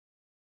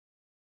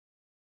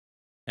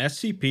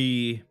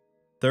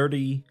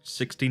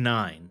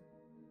SCP-3069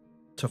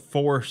 to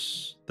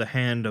force the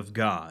hand of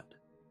God.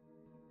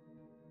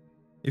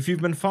 If you've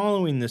been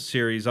following this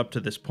series up to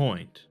this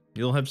point,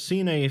 you'll have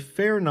seen a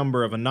fair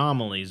number of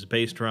anomalies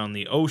based around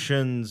the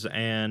oceans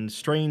and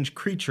strange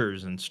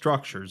creatures and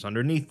structures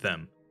underneath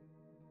them.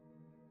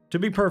 To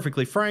be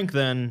perfectly frank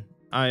then,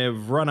 I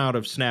have run out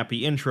of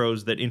snappy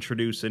intros that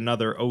introduce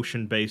another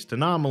ocean-based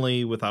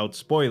anomaly without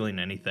spoiling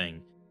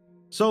anything,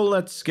 so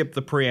let's skip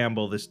the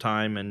preamble this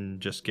time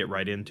and just get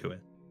right into it.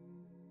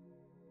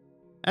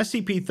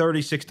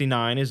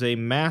 SCP-3069 is a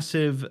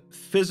massive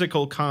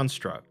physical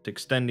construct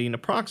extending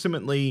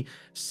approximately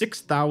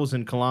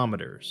 6,000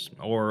 kilometers,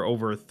 or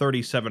over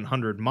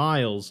 3,700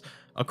 miles,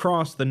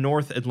 across the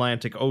North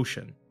Atlantic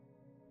Ocean.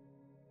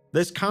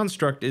 This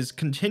construct is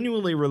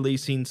continually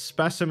releasing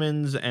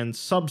specimens and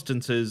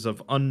substances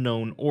of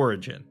unknown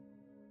origin.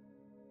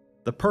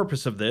 The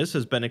purpose of this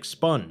has been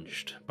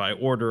expunged by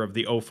order of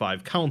the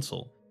O5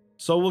 Council,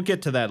 so we'll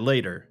get to that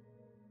later.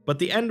 But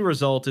the end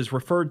result is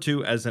referred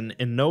to as an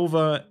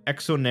Innova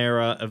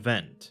Exonera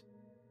event.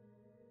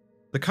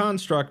 The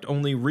construct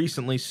only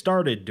recently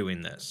started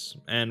doing this,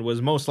 and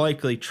was most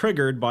likely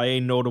triggered by a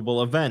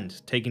notable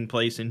event taking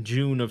place in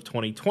June of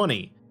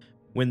 2020,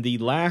 when the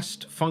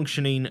last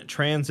functioning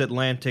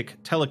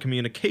transatlantic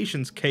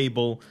telecommunications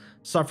cable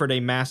suffered a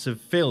massive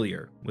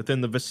failure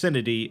within the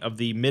vicinity of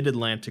the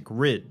Mid-Atlantic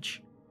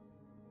Ridge.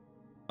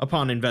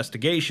 Upon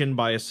investigation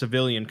by a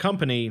civilian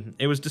company,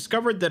 it was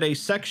discovered that a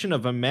section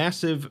of a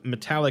massive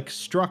metallic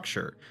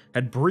structure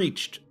had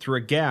breached through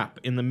a gap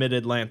in the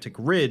Mid-Atlantic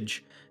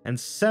Ridge and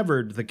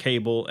severed the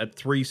cable at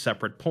 3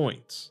 separate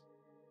points.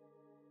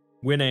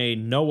 When a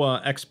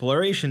NOAA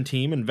exploration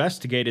team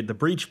investigated the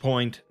breach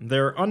point,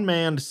 their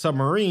unmanned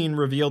submarine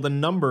revealed a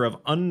number of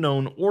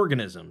unknown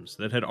organisms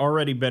that had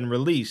already been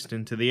released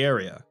into the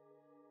area.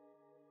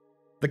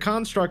 The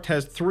construct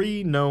has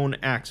 3 known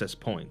access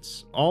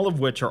points, all of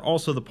which are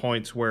also the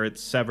points where it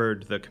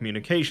severed the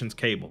communications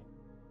cable.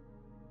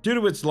 Due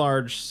to its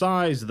large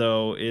size,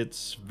 though,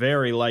 it's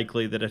very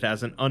likely that it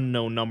has an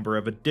unknown number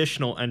of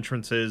additional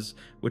entrances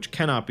which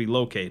cannot be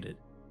located.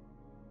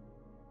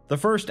 The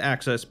first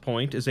access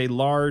point is a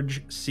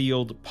large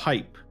sealed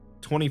pipe,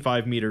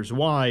 25 meters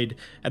wide,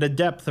 at a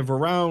depth of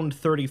around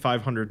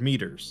 3,500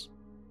 meters.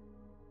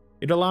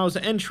 It allows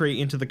entry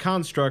into the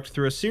construct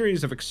through a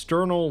series of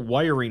external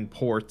wiring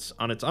ports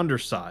on its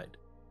underside.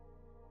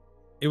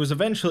 It was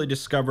eventually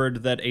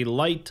discovered that a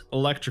light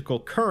electrical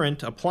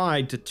current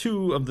applied to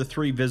 2 of the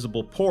 3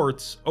 visible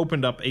ports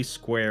opened up a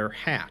square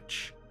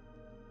hatch.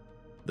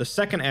 The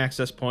second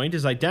access point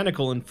is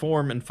identical in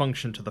form and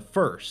function to the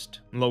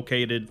first,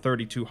 located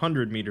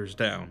 3,200 meters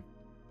down.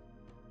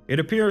 It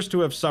appears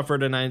to have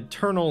suffered an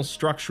internal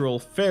structural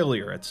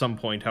failure at some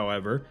point,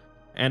 however,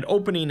 and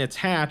opening its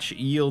hatch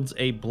yields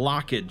a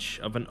blockage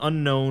of an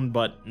unknown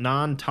but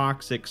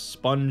non-toxic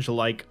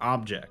sponge-like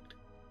object.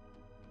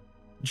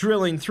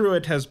 Drilling through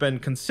it has been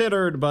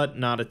considered, but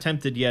not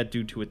attempted yet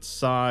due to its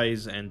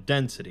size and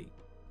density.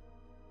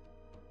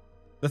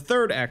 The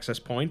third access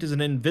point is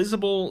an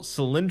invisible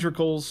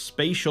cylindrical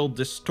spatial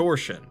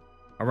distortion,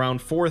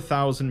 around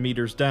 4,000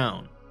 meters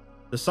down,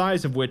 the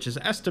size of which is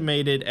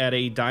estimated at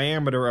a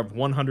diameter of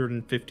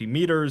 150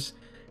 meters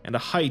and a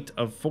height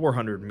of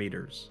 400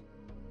 meters.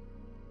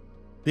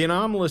 The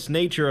anomalous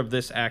nature of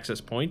this access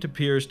point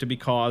appears to be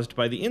caused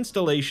by the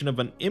installation of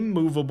an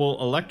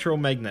immovable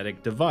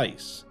electromagnetic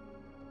device.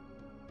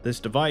 This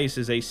device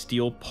is a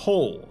steel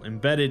pole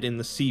embedded in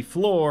the sea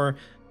floor,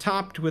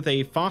 topped with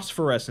a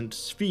phosphorescent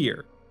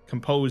sphere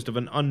composed of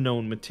an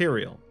unknown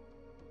material.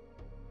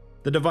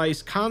 The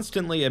device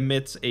constantly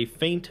emits a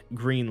faint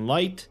green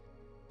light,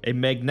 a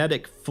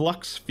magnetic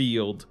flux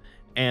field,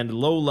 and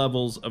low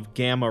levels of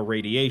gamma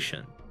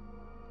radiation.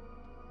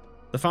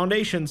 The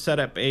Foundation set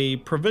up a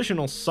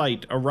provisional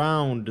site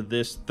around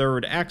this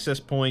third access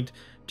point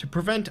to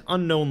prevent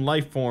unknown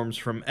life forms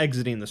from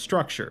exiting the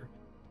structure,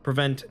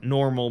 prevent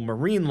normal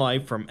marine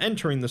life from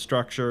entering the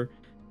structure,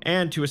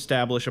 and to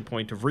establish a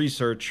point of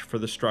research for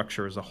the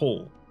structure as a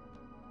whole.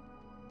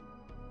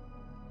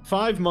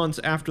 5 months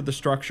after the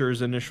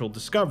structure's initial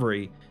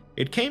discovery,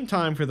 it came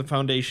time for the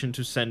Foundation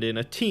to send in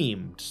a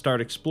team to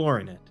start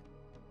exploring it.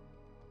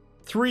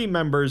 3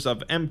 members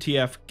of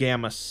MTF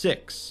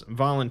Gamma-6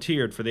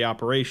 volunteered for the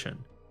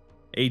operation: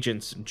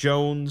 Agents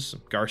Jones,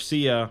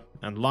 Garcia,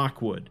 and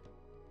Lockwood.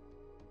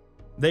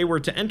 They were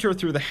to enter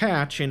through the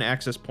hatch in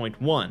Access Point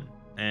 1,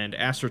 and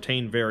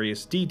ascertain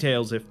various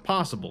details if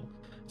possible,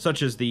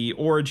 such as the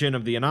origin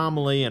of the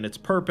anomaly and its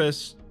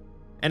purpose,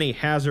 any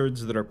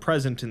hazards that are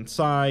present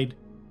inside,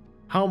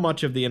 how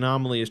much of the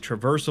anomaly is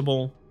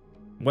traversable,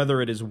 whether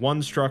it is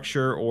one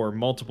structure or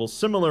multiple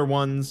similar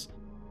ones,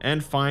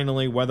 and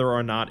finally whether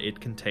or not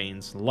it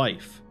contains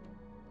life.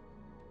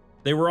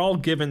 They were all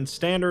given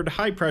standard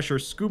high-pressure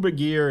scuba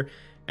gear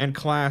and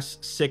Class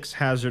 6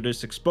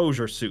 hazardous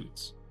exposure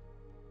suits.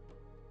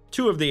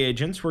 2 of the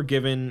agents were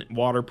given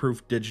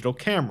waterproof digital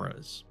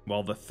cameras,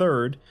 while the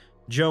third,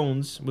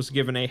 Jones, was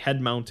given a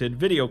head-mounted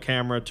video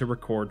camera to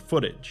record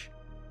footage.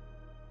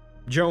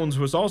 Jones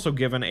was also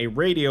given a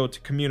radio to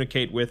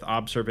communicate with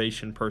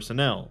observation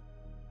personnel.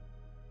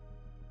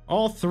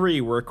 All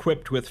three were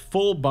equipped with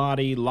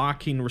full-body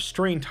locking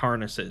restraint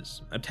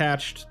harnesses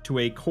attached to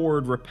a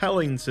cord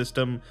repelling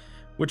system,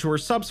 which were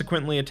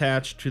subsequently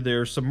attached to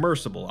their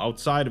submersible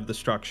outside of the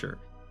structure,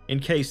 in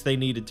case they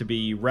needed to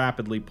be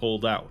rapidly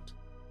pulled out.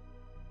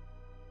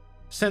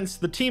 Since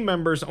the team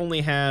members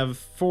only have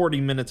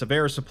 40 minutes of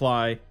air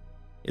supply,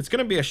 it's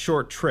going to be a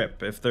short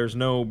trip if there's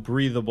no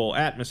breathable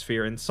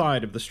atmosphere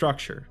inside of the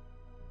structure.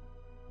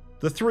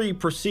 The three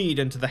proceed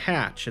into the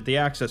hatch at the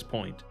access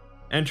point,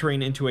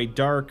 entering into a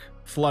dark,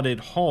 flooded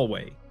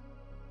hallway.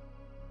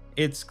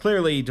 It's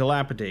clearly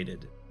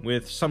dilapidated,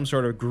 with some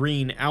sort of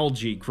green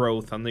algae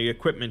growth on the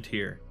equipment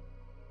here.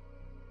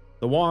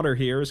 The water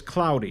here is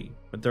cloudy,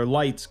 with their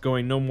lights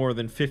going no more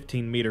than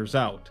 15 meters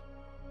out.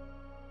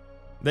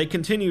 They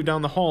continue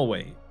down the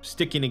hallway,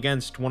 sticking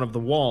against one of the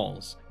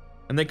walls,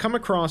 and they come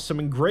across some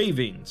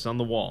engravings on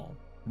the wall,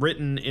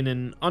 written in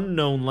an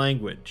unknown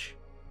language.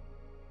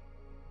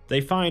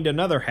 They find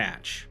another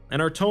hatch,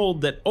 and are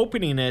told that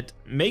opening it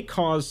may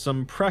cause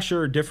some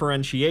pressure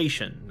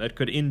differentiation that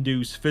could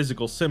induce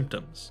physical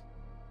symptoms.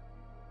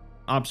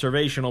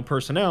 Observational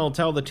personnel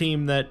tell the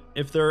team that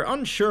if they're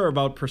unsure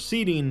about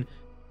proceeding,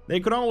 they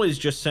could always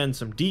just send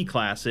some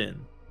D-Class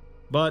in,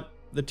 but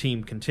the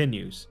team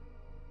continues.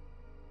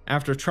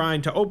 After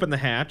trying to open the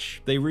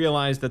hatch, they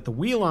realize that the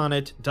wheel on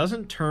it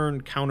doesn't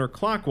turn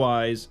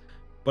counterclockwise,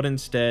 but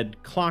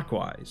instead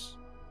clockwise.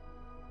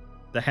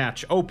 The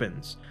hatch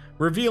opens,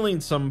 revealing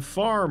some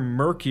far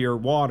murkier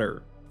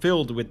water,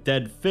 filled with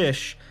dead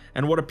fish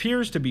and what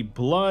appears to be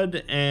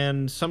blood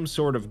and some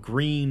sort of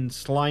green,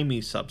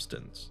 slimy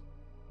substance.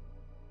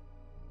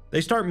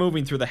 They start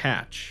moving through the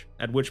hatch,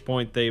 at which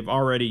point they've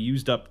already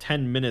used up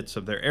 10 minutes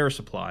of their air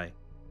supply.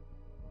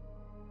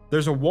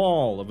 There's a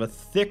wall of a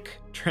thick,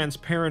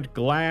 transparent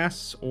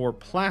glass or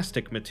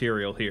plastic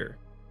material here.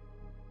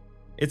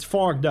 It's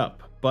fogged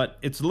up, but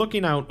it's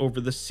looking out over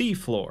the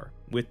seafloor,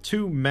 with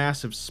two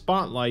massive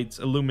spotlights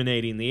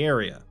illuminating the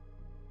area.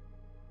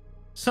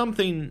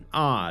 Something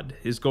odd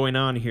is going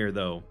on here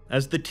though,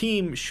 as the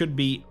team should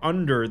be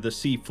under the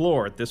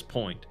seafloor at this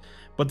point,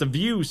 but the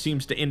view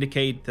seems to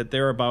indicate that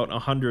they're about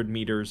 100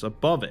 meters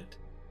above it,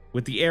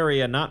 with the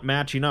area not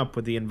matching up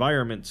with the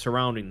environment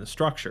surrounding the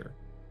structure.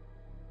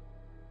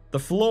 The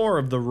floor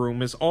of the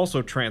room is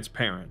also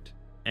transparent,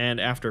 and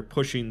after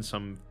pushing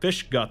some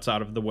fish guts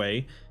out of the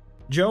way,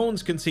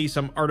 Jones can see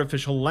some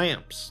artificial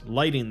lamps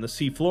lighting the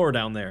seafloor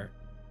down there,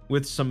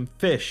 with some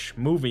fish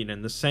moving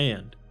in the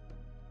sand.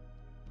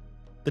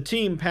 The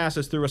team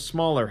passes through a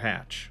smaller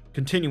hatch,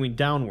 continuing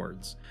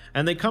downwards,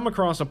 and they come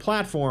across a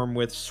platform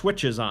with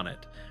switches on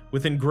it,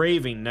 with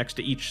engraving next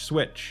to each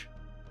switch.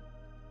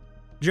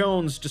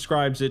 Jones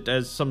describes it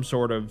as some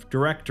sort of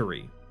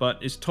directory,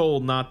 but is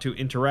told not to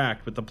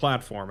interact with the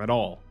platform at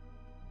all.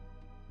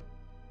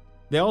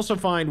 They also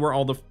find where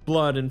all the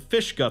blood and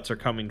fish guts are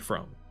coming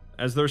from,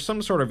 as there's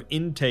some sort of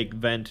intake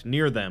vent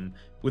near them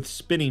with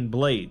spinning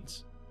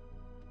blades.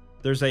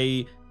 There's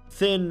a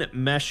thin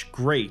mesh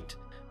grate,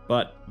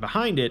 but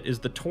behind it is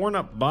the torn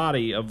up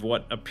body of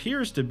what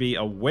appears to be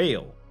a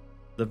whale,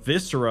 the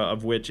viscera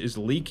of which is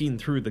leaking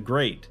through the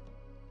grate.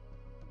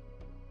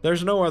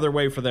 There's no other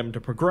way for them to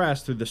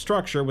progress through the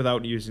structure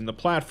without using the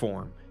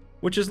platform,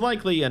 which is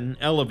likely an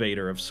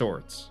elevator of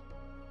sorts.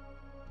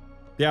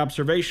 The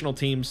observational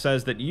team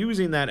says that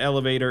using that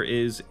elevator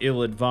is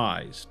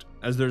ill-advised,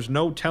 as there's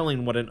no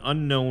telling what an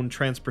unknown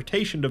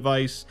transportation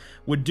device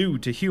would do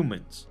to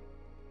humans.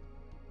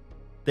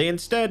 They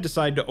instead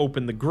decide to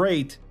open the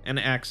grate and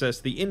access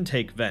the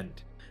intake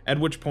vent, at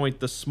which point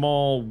the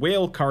small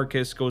whale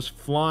carcass goes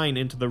flying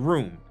into the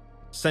room,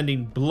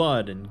 sending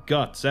blood and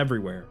guts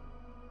everywhere.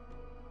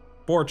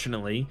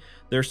 Fortunately,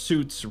 their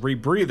suits'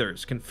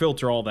 rebreathers can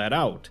filter all that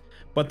out,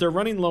 but they're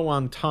running low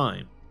on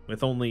time,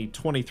 with only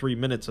 23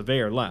 minutes of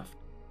air left.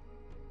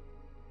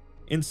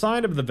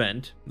 Inside of the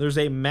vent, there's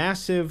a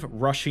massive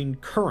rushing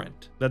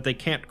current that they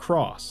can't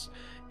cross,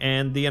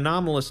 and the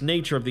anomalous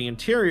nature of the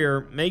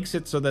interior makes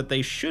it so that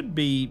they should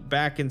be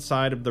back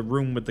inside of the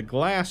room with the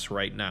glass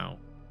right now,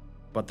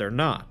 but they're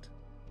not.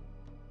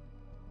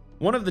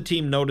 One of the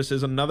team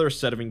notices another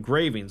set of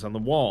engravings on the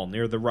wall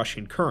near the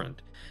rushing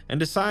current, and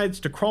decides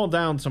to crawl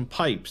down some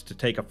pipes to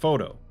take a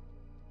photo.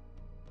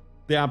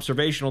 The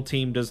observational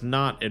team does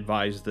not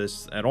advise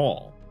this at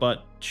all,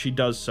 but she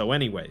does so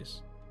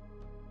anyways.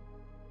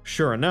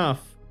 Sure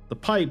enough, the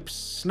pipes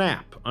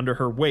snap under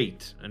her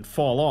weight and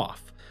fall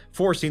off,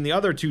 forcing the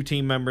other two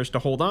team members to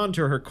hold on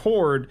to her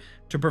cord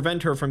to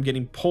prevent her from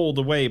getting pulled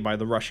away by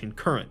the rushing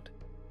current.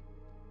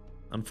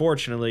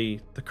 Unfortunately,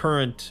 the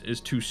current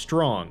is too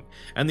strong,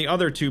 and the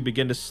other two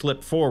begin to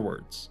slip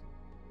forwards.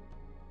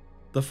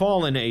 The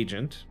fallen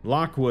agent,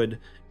 Lockwood,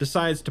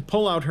 decides to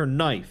pull out her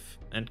knife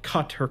and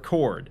cut her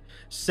cord,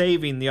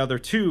 saving the other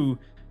two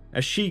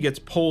as she gets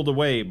pulled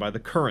away by the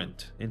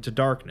current into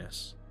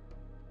darkness.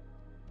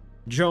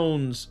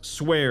 Jones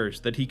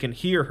swears that he can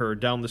hear her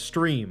down the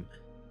stream,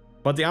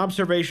 but the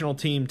observational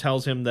team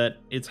tells him that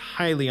it's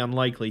highly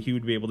unlikely he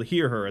would be able to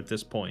hear her at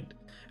this point,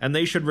 and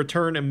they should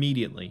return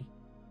immediately.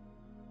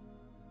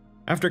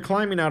 After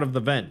climbing out of the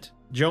vent,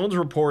 Jones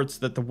reports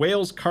that the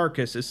whale's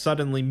carcass is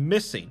suddenly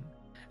missing,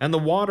 and the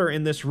water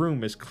in this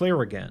room is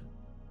clear again.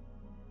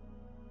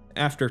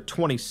 After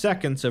 20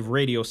 seconds of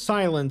radio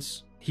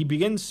silence, he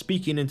begins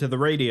speaking into the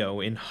radio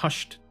in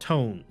hushed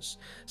tones,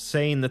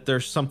 saying that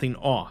there's something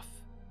off.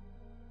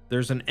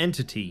 There's an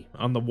entity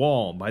on the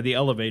wall by the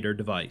elevator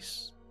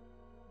device.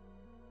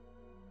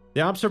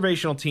 The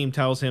observational team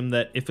tells him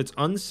that if it's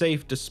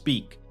unsafe to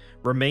speak,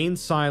 remain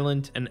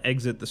silent and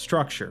exit the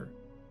structure.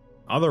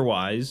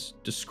 Otherwise,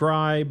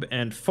 describe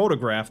and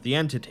photograph the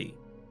entity.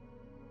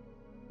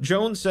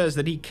 Jones says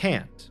that he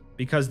can't,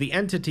 because the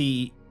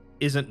entity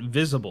isn't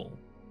visible.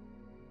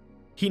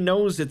 He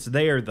knows it's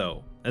there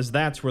though, as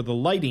that's where the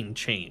lighting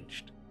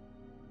changed.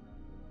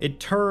 It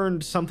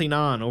turned something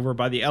on over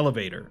by the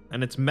elevator,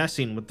 and it's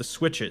messing with the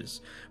switches,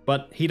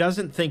 but he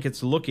doesn't think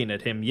it's looking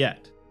at him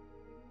yet.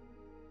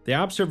 The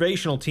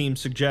observational team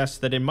suggests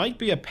that it might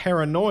be a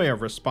paranoia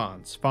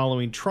response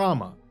following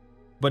trauma,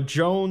 but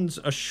Jones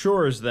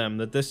assures them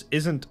that this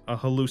isn't a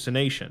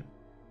hallucination.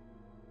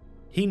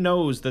 He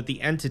knows that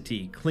the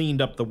entity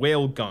cleaned up the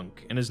whale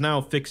gunk and is now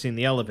fixing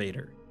the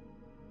elevator.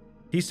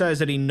 He says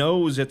that he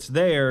knows it's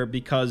there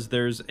because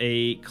there's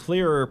a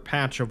clearer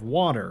patch of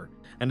water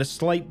and a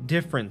slight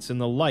difference in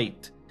the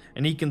light,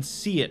 and he can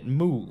see it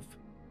move.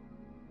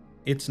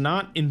 It's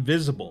not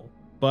invisible,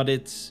 but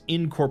it's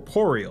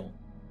incorporeal,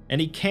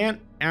 and he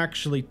can't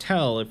actually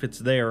tell if it's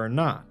there or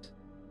not.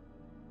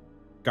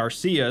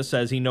 Garcia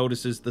says he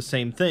notices the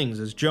same things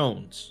as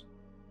Jones.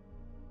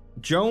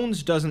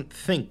 Jones doesn't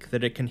think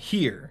that it can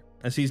hear,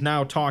 as he's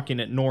now talking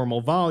at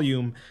normal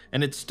volume,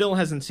 and it still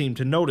hasn't seemed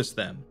to notice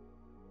them.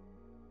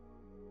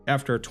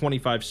 After a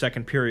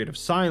 25-second period of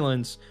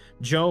silence,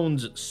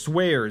 Jones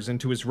swears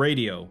into his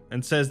radio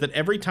and says that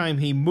every time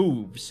he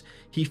moves,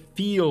 he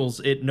feels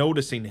it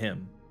noticing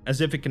him, as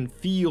if it can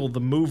feel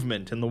the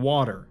movement in the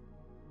water.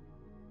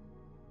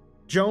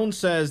 Jones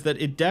says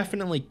that it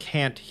definitely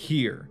can't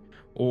hear,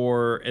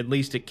 or at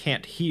least it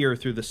can't hear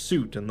through the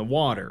suit and the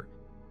water,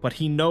 but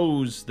he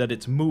knows that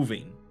it's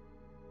moving.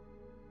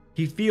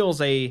 He feels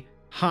a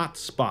hot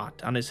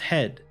spot on his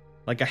head,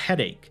 like a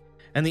headache,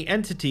 and the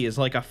entity is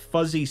like a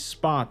fuzzy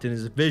spot in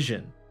his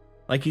vision,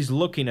 like he's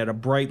looking at a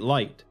bright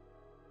light.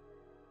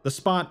 The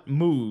spot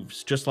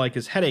moves just like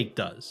his headache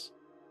does.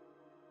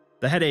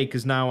 The headache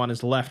is now on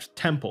his left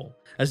temple,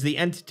 as the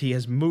entity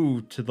has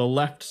moved to the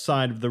left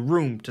side of the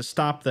room to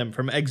stop them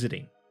from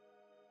exiting.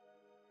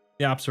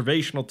 The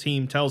observational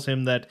team tells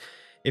him that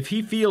if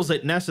he feels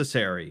it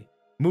necessary,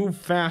 move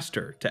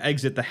faster to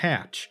exit the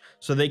hatch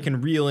so they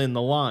can reel in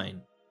the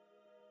line.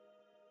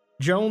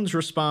 Jones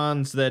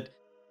responds that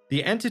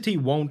the entity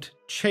won't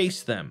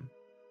chase them,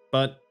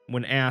 but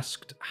when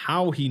asked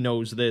how he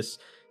knows this,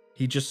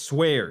 he just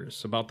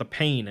swears about the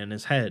pain in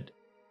his head.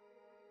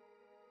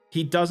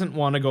 He doesn't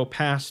want to go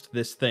past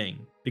this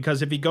thing,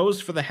 because if he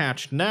goes for the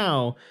hatch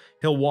now,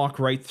 he'll walk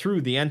right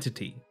through the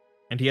entity,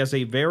 and he has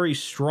a very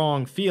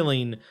strong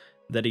feeling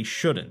that he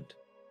shouldn't.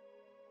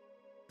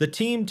 The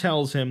team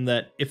tells him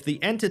that if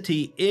the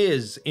entity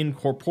is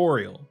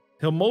incorporeal,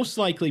 he'll most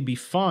likely be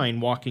fine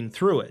walking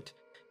through it,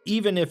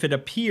 even if it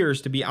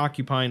appears to be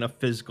occupying a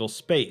physical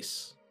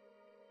space.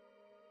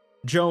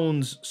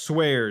 Jones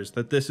swears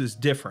that this is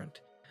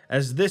different,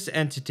 as this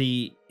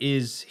entity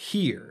is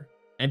here,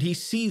 and he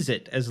sees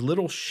it as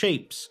little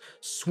shapes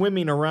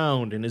swimming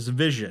around in his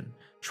vision,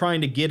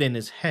 trying to get in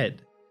his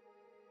head.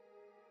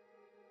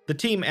 The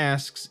team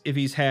asks if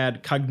he's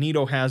had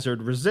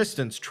cognitohazard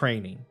resistance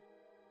training,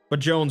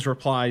 but Jones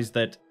replies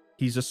that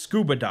he's a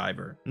scuba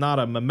diver, not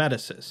a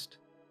mimeticist.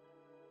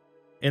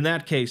 In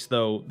that case,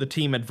 though, the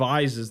team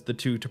advises the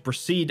two to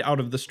proceed out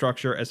of the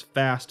structure as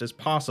fast as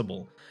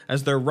possible,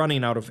 as they're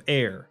running out of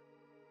air.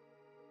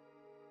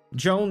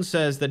 Jones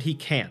says that he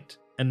can't,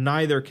 and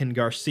neither can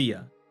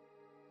Garcia.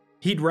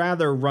 He'd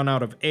rather run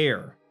out of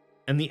air,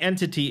 and the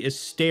entity is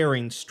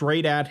staring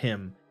straight at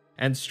him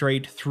and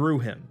straight through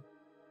him.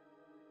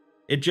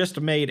 It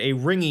just made a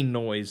ringing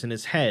noise in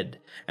his head,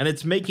 and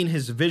it's making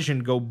his vision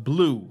go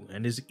blue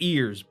and his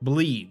ears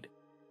bleed.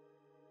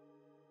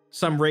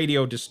 Some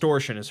radio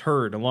distortion is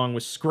heard, along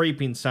with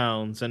scraping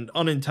sounds and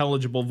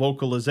unintelligible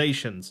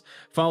vocalizations,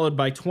 followed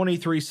by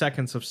 23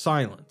 seconds of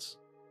silence.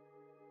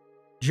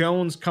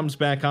 Jones comes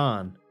back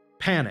on,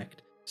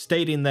 panicked,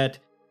 stating that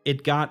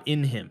it got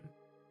in him.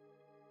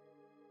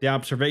 The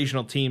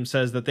observational team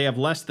says that they have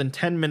less than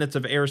 10 minutes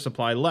of air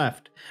supply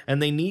left,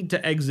 and they need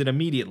to exit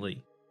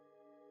immediately.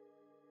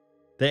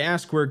 They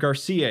ask where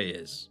Garcia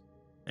is,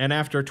 and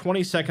after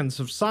 20 seconds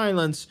of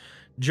silence,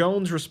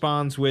 Jones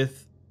responds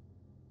with,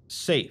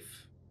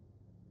 "Safe."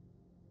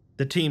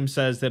 The team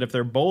says that if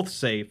they're both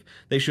safe,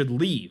 they should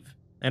leave,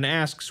 and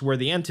asks where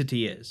the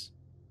entity is.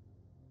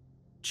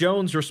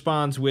 Jones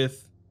responds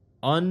with,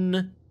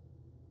 "Unpresent."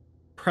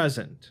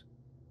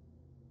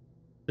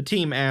 The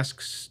team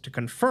asks to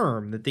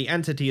confirm that the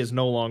entity is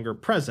no longer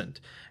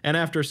present, and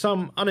after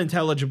some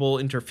unintelligible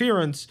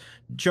interference,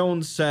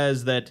 Jones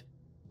says that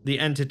the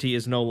entity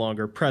is no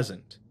longer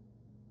present.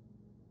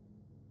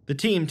 The The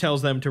team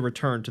tells them to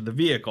return to the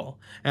vehicle,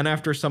 and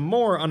after some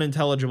more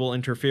unintelligible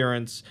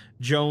interference,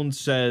 Jones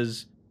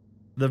says,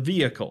 "The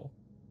vehicle.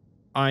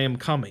 I am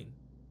coming."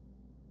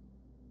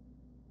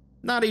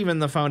 Not even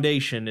the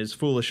Foundation is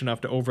foolish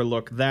enough to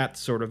overlook that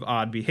sort of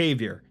odd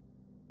behavior,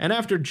 and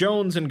after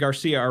Jones and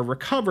Garcia are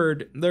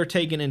recovered, they're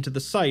taken into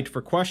the site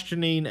for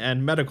questioning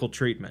and medical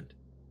treatment.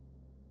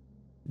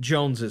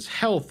 Jones's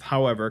health,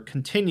 however,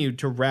 continued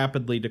to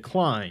rapidly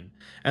decline,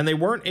 and they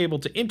weren't able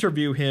to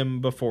interview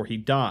him before he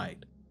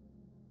died.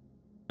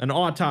 An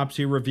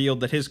autopsy revealed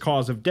that his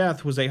cause of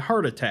death was a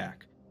heart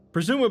attack,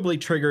 presumably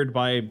triggered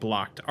by a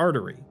blocked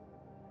artery.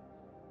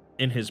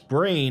 In his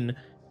brain,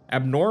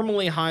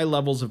 abnormally high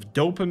levels of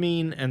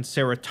dopamine and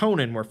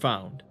serotonin were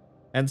found,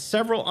 and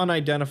several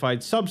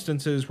unidentified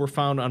substances were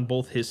found on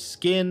both his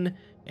skin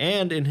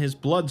and in his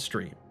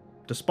bloodstream,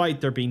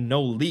 despite there being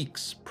no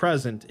leaks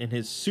present in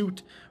his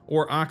suit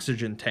or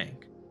oxygen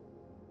tank.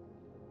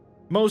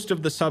 Most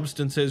of the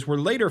substances were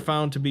later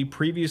found to be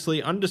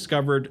previously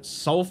undiscovered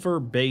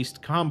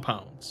sulfur-based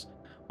compounds,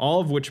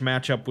 all of which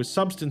match up with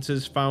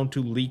substances found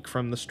to leak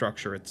from the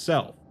structure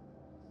itself.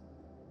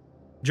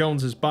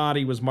 Jones's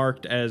body was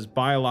marked as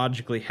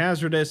biologically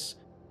hazardous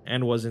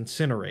and was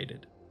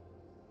incinerated.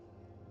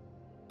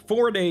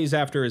 4 days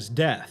after his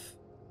death,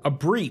 a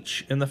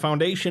breach in the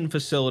Foundation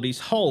facility's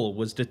hull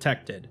was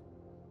detected.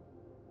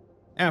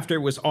 After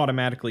it was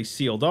automatically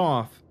sealed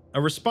off, a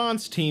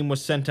response team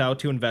was sent out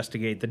to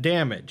investigate the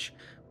damage,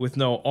 with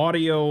no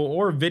audio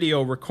or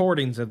video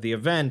recordings of the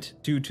event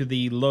due to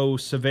the low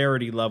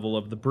severity level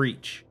of the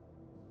breach.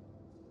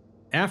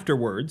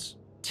 Afterwards,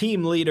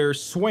 team leader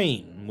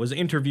Swain was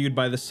interviewed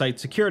by the site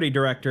security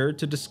director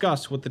to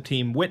discuss what the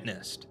team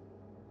witnessed.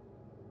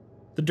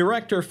 The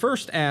director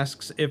first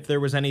asks if there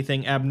was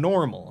anything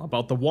abnormal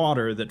about the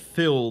water that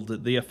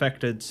filled the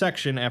affected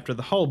section after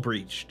the hull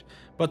breached,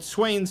 but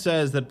Swain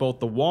says that both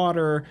the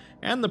water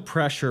and the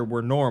pressure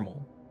were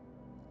normal.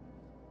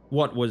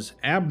 What was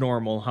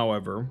abnormal,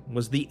 however,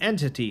 was the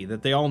entity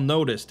that they all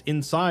noticed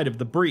inside of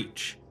the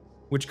breach,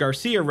 which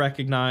Garcia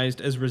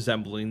recognized as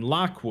resembling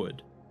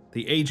Lockwood,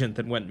 the agent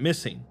that went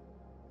missing.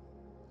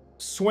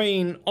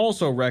 Swain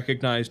also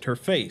recognized her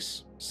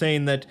face,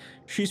 saying that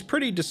she's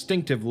pretty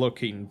distinctive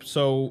looking,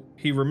 so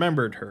he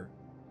remembered her.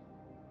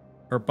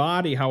 Her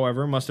body,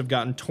 however, must have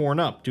gotten torn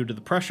up due to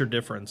the pressure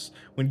difference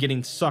when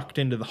getting sucked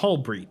into the hull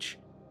breach.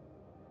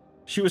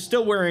 She was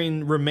still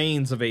wearing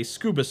remains of a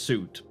scuba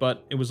suit,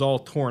 but it was all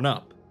torn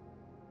up.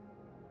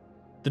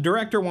 The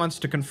director wants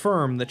to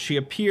confirm that she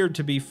appeared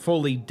to be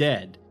fully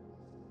dead,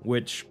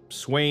 which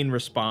Swain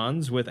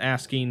responds with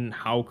asking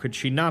how could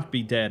she not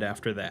be dead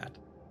after that.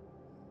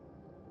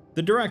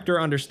 The director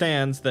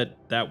understands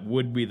that that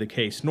would be the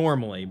case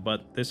normally,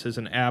 but this is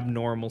an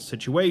abnormal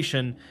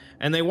situation,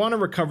 and they want to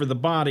recover the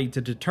body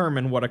to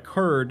determine what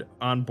occurred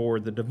on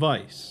board the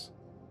device.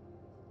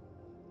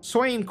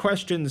 Swain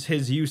questions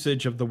his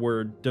usage of the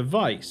word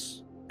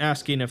device,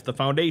 asking if the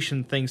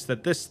Foundation thinks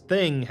that this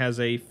thing has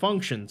a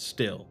function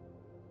still.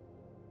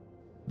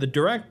 The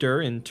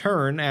director, in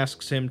turn,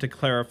 asks him to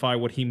clarify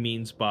what he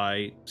means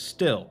by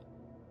still.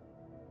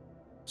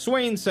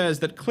 Swain says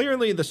that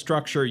clearly the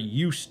structure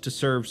used to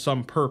serve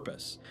some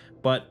purpose,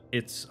 but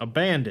it's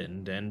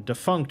abandoned and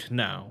defunct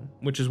now,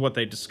 which is what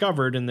they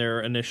discovered in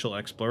their initial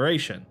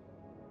exploration.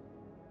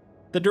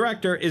 The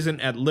director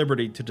isn't at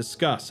liberty to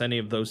discuss any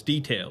of those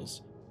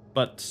details,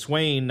 but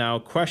Swain now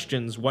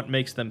questions what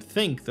makes them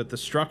think that the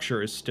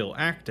structure is still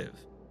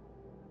active.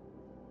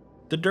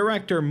 The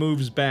director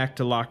moves back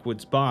to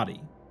Lockwood's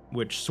body,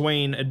 which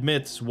Swain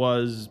admits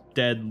was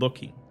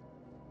dead-looking.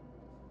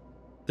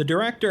 The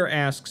director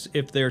asks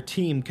if their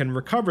team can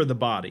recover the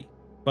body,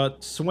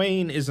 but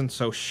Swain isn't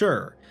so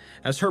sure,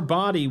 as her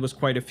body was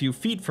quite a few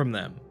feet from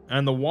them,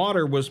 and the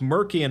water was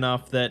murky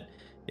enough that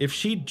if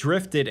she'd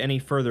drifted any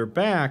further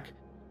back,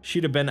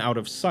 she'd have been out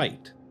of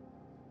sight.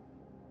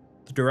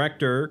 The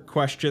director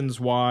questions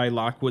why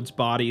Lockwood's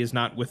body is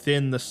not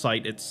within the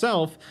site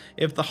itself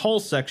if the hull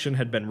section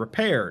had been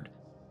repaired,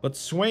 but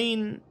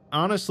Swain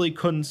honestly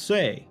couldn't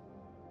say,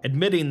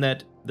 admitting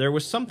that there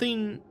was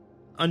something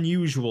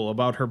unusual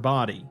about her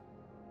body.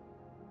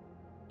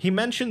 He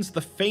mentions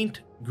the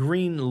faint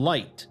green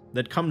light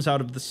that comes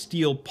out of the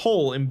steel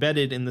pole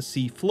embedded in the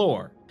sea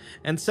floor,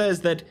 and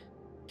says that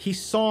he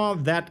saw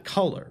that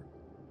color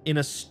in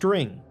a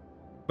string,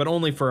 but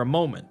only for a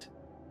moment.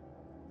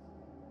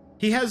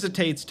 He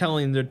hesitates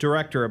telling the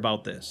director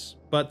about this,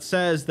 but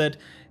says that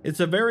it's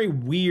a very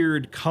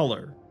weird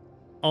color,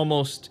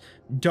 almost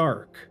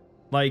dark,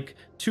 like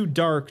too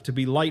dark to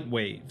be light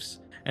waves,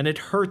 and it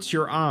hurts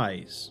your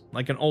eyes,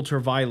 like an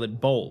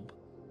ultraviolet bulb.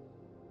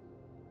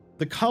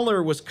 The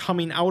color was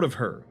coming out of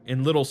her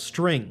in little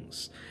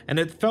strings, and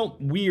it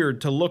felt weird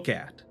to look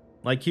at,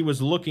 like he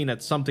was looking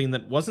at something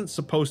that wasn't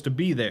supposed to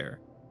be there,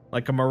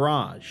 like a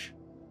mirage.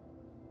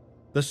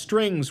 The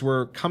strings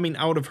were coming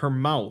out of her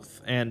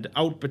mouth and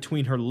out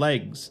between her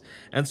legs,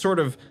 and sort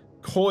of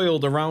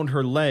coiled around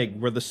her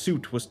leg where the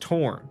suit was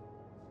torn.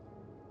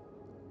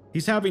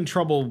 He's having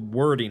trouble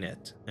wording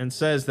it, and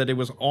says that it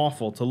was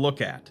awful to look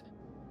at,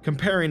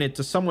 comparing it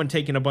to someone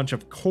taking a bunch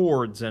of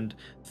cords and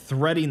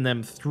threading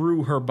them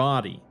through her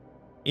body,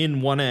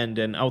 in one end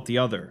and out the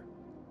other.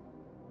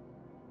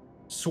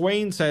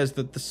 Swain says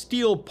that the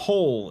steel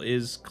pole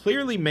is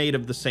clearly made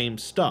of the same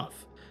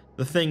stuff,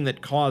 the thing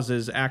that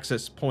causes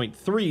Access Point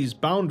 3's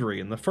boundary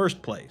in the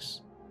first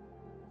place.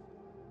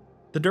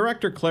 The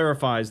director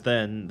clarifies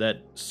then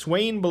that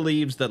Swain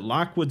believes that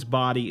Lockwood's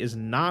body is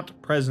not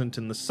present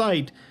in the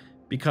site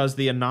because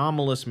the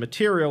anomalous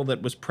material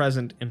that was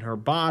present in her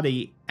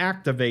body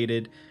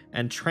activated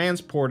and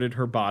transported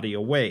her body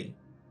away.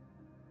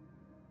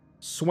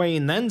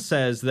 Swain then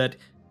says that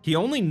he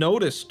only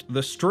noticed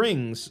the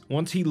strings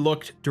once he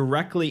looked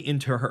directly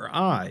into her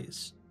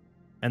eyes,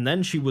 and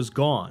then she was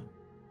gone.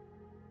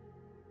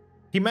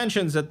 He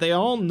mentions that they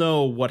all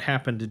know what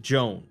happened to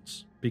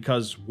Jones,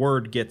 because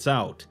word gets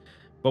out,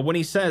 but when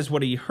he says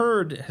what he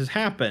heard has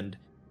happened,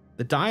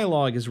 the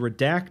dialogue is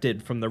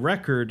redacted from the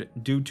record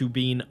due to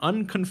being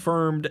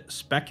unconfirmed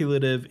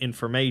speculative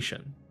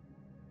information.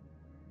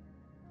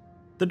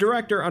 The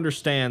director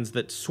understands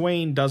that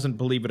Swain doesn't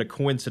believe it a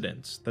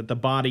coincidence that the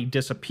body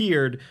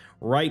disappeared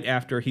right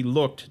after he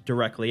looked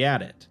directly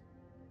at it.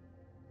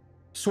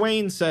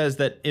 Swain says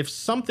that if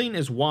something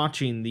is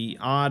watching the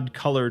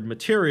odd-colored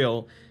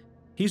material,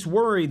 he's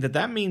worried that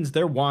that means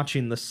they're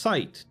watching the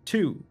site,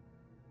 too.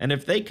 And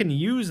if they can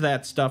use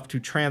that stuff to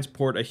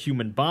transport a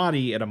human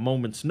body at a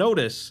moment's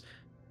notice,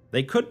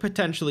 they could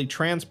potentially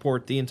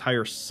transport the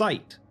entire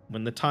site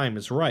when the time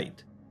is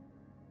right.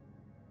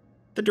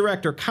 The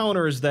director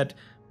counters that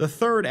the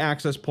third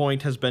access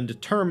point has been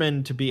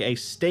determined to be a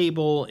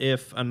stable,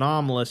 if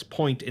anomalous,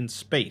 point in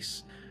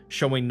space,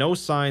 showing no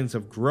signs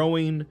of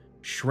growing,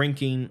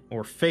 shrinking,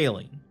 or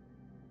failing.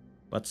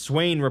 But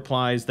Swain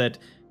replies that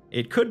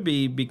it could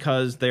be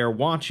because they are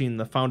watching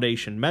the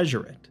Foundation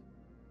measure it.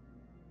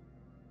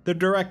 The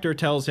director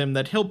tells him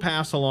that he'll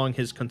pass along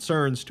his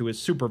concerns to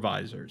his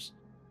supervisors.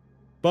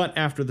 But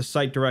after the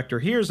site director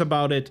hears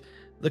about it,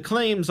 the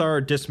claims are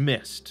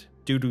dismissed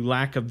due to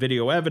lack of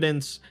video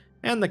evidence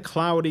and the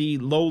cloudy,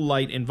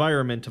 low-light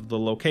environment of the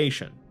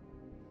location.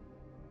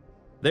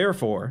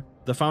 Therefore,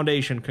 the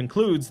Foundation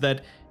concludes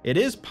that it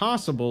is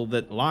possible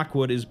that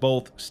Lockwood is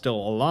both still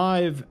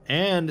alive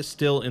and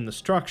still in the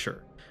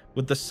structure,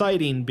 with the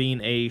sighting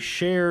being a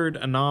shared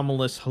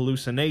anomalous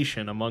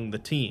hallucination among the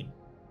team.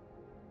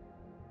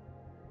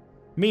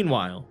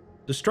 Meanwhile,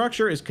 the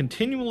structure is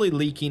continually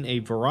leaking a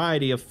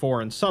variety of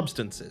foreign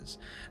substances,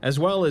 as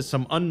well as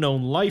some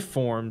unknown life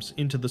forms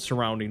into the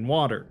surrounding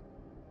water.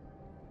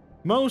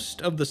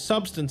 Most of the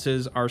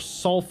substances are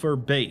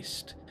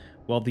sulfur-based,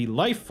 while the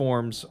life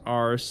forms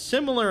are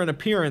similar in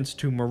appearance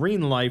to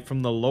marine life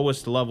from the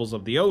lowest levels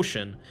of the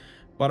ocean,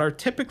 but are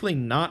typically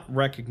not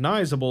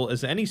recognizable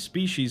as any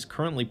species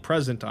currently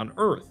present on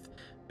Earth,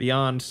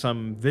 beyond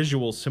some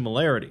visual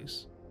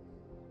similarities.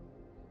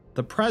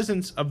 The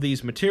presence of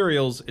these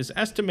materials is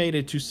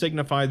estimated to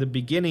signify the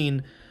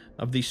beginning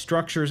of the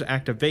structure's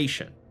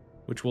activation,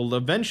 which will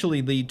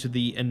eventually lead to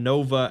the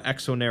Innova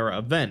Exonera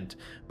event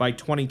by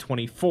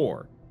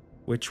 2024,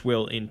 which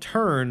will in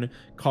turn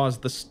cause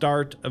the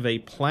start of a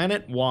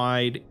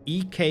planet-wide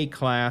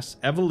EK-class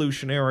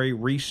evolutionary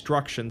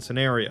restruction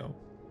scenario.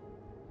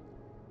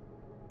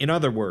 In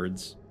other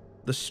words,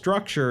 the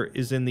structure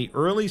is in the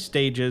early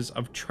stages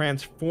of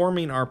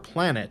transforming our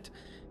planet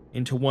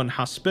into one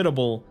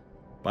hospitable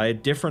by a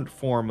different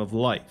form of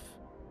life.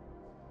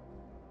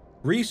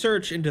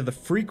 Research into the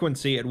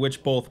frequency at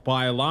which both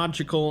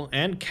biological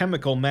and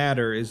chemical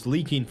matter is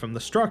leaking from the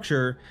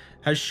structure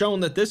has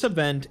shown that this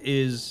event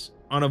is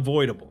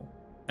unavoidable,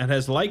 and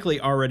has likely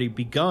already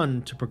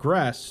begun to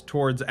progress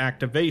towards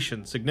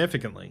activation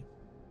significantly.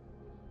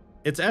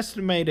 It's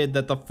estimated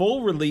that the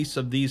full release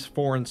of these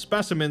foreign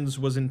specimens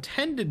was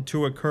intended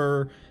to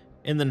occur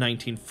in the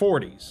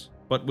 1940s,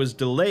 but was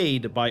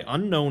delayed by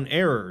unknown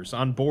errors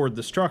on board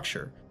the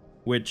structure,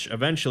 which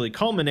eventually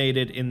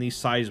culminated in the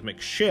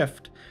seismic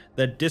shift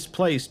that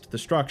displaced the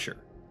structure.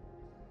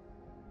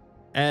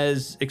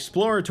 As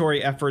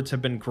exploratory efforts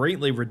have been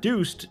greatly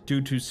reduced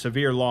due to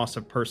severe loss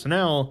of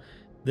personnel,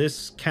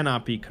 this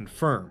cannot be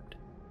confirmed.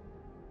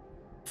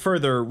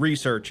 Further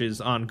research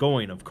is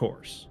ongoing, of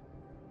course.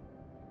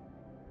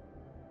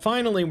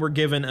 Finally, we're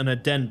given an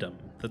addendum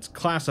that's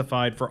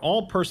classified for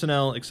all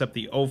personnel except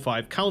the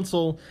O5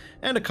 Council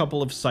and a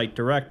couple of site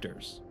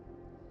directors.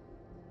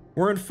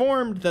 We're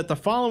informed that the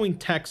following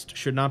text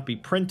should not be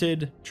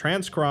printed,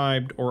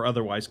 transcribed, or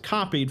otherwise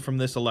copied from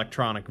this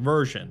electronic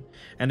version,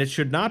 and it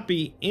should not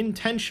be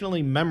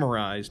intentionally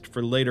memorized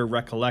for later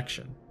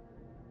recollection.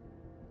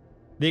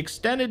 The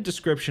extended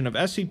description of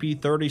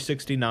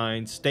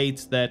SCP-3069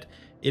 states that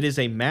it is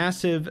a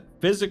massive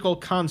physical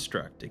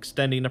construct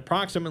extending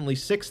approximately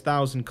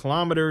 6,000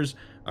 kilometers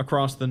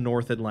across the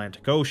North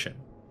Atlantic Ocean.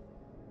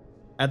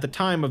 At the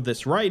time of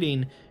this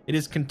writing, it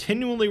is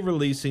continually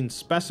releasing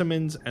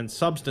specimens and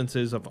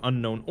substances of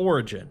unknown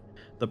origin,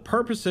 the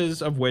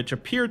purposes of which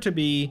appear to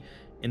be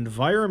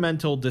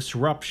environmental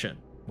disruption,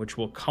 which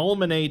will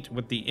culminate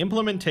with the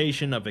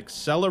implementation of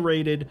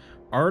accelerated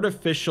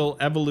artificial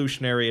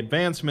evolutionary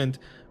advancement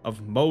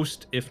of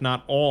most, if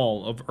not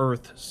all, of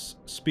Earth's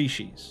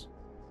species.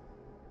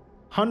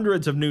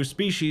 Hundreds of new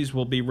species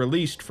will be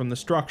released from the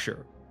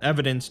structure,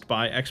 evidenced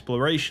by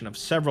exploration of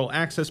several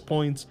access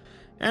points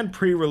and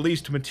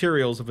pre-released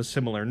materials of a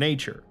similar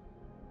nature.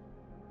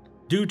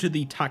 Due to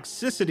the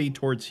toxicity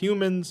towards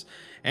humans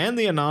and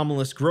the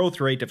anomalous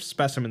growth rate of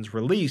specimens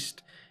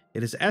released,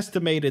 it is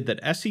estimated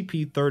that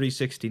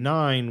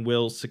SCP-3069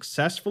 will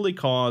successfully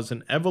cause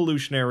an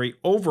evolutionary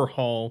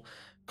overhaul,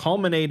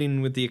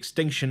 culminating with the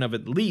extinction of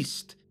at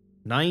least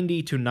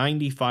 90 to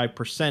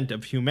 95%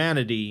 of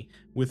humanity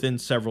within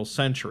several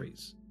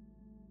centuries.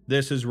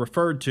 This is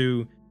referred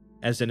to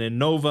as an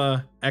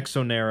Innova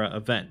Exonera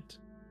event.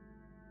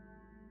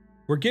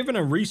 We're given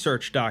a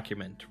research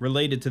document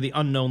related to the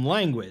unknown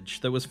language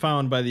that was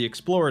found by the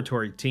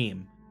exploratory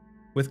team,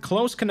 with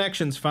close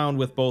connections found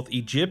with both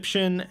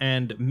Egyptian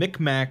and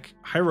Micmac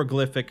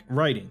hieroglyphic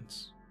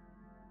writings.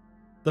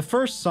 The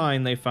first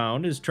sign they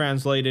found is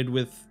translated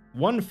with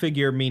one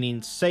figure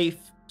meaning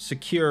safe,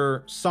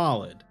 secure,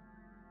 solid,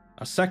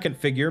 a second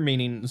figure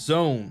meaning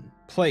zone,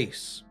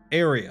 place,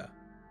 area,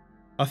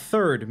 a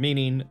third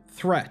meaning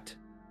threat,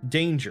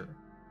 danger,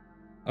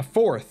 a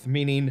fourth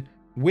meaning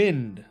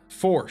wind,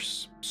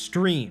 force,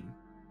 stream.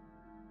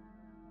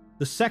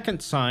 The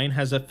second sign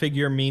has a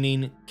figure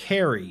meaning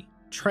carry,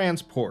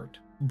 transport,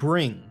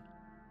 bring,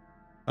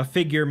 a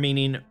figure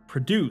meaning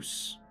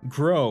produce,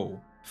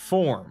 grow,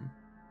 form,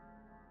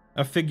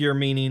 a figure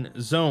meaning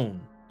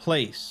zone,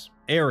 place,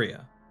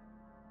 area,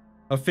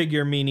 a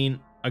figure meaning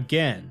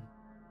again,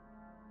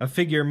 a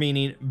figure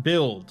meaning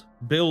build,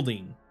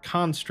 building,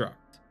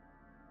 construct,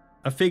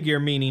 a figure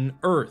meaning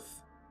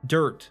earth,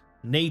 dirt,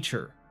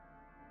 nature,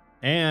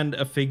 and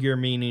a figure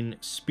meaning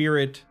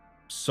spirit,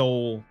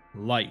 soul,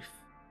 life.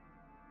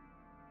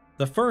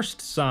 The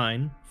first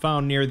sign,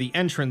 found near the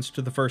entrance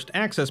to the first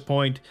access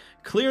point,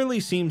 clearly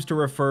seems to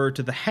refer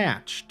to the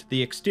hatch to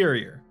the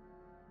exterior,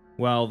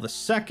 while the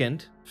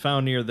second,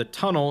 found near the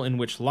tunnel in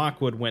which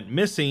Lockwood went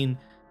missing,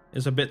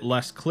 is a bit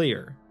less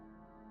clear.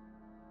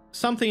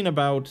 Something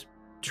about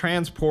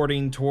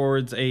transporting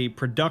towards a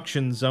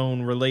production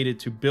zone related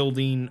to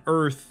building,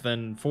 earth,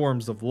 and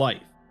forms of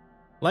life,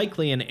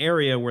 likely an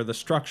area where the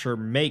structure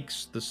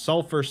makes the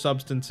sulfur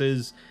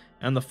substances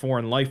and the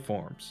foreign life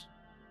forms.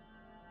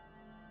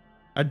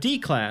 A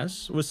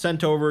D-Class was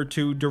sent over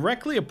to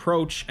directly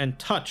approach and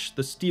touch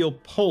the steel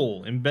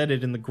pole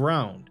embedded in the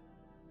ground.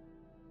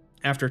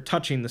 After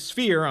touching the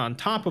sphere on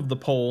top of the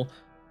pole,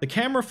 the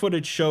camera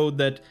footage showed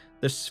that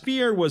the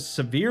sphere was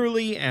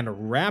severely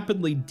and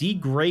rapidly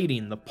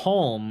degrading the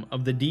palm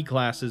of the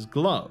D-Class's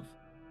glove.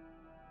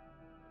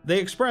 They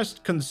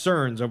expressed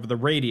concerns over the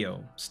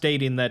radio,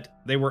 stating that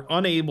they were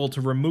unable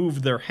to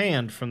remove their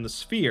hand from the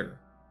sphere.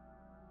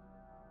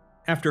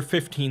 After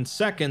 15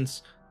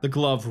 seconds, the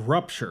glove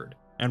ruptured,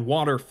 and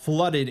water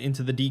flooded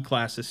into the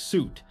D-Class's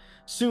suit,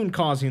 soon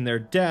causing their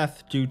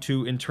death due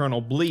to internal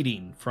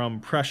bleeding from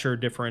pressure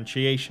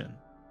differentiation.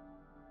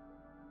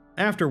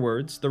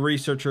 Afterwards, the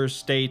researchers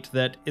state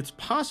that it's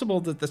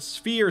possible that the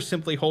sphere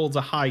simply holds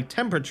a high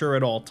temperature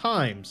at all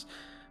times,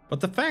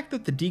 but the fact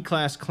that the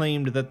D-Class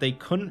claimed that they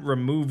couldn't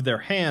remove their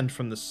hand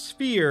from the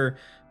sphere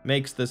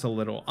makes this a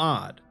little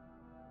odd.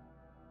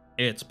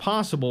 It's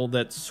possible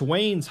that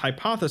Swain's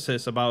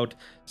hypothesis about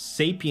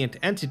sapient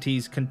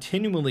entities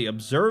continually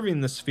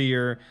observing the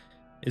sphere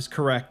is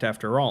correct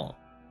after all.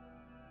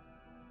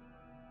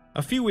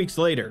 A few weeks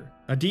later,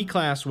 a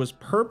D-Class was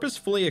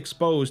purposefully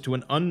exposed to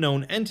an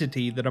unknown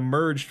entity that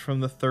emerged from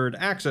the third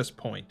access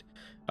point,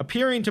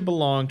 appearing to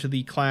belong to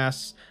the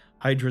class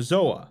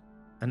Hydrozoa,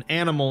 an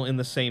animal in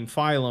the same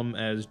phylum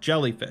as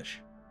jellyfish.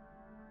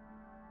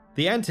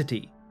 The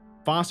entity,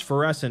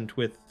 phosphorescent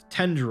with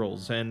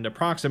tendrils and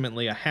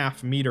approximately a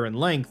half-meter in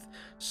length,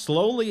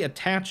 slowly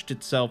attached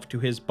itself to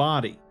his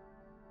body.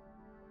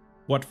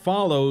 What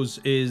follows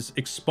is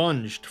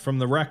expunged from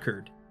the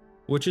record,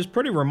 which is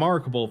pretty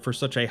remarkable for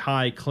such a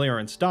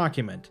high-clearance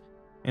document,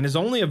 and is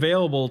only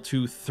available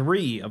to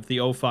 3 of the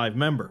O5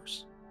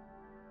 members.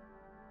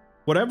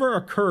 Whatever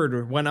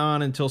occurred went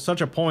on until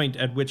such a point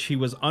at which he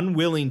was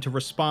unwilling to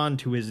respond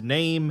to his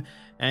name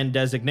and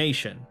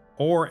designation,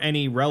 or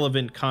any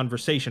relevant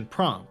conversation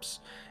prompts,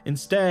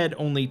 instead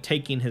only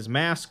taking his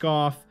mask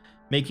off,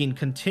 making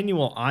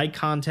continual eye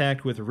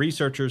contact with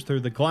researchers through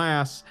the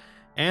glass,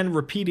 and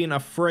repeating a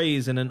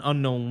phrase in an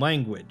unknown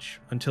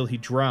language until he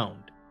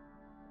drowned.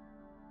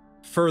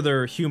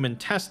 Further human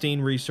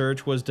testing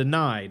research was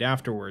denied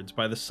afterwards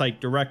by the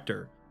site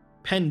director,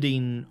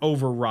 pending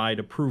override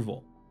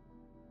approval.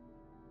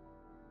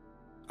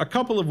 A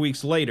couple of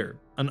weeks later,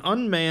 an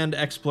unmanned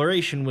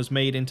exploration was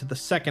made into the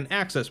second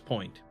access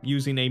point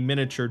using a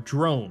miniature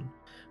drone,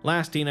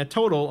 lasting a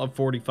total of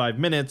 45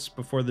 minutes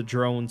before the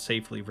drone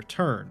safely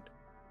returned.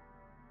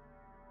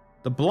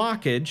 The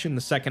blockage in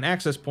the second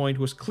access point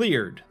was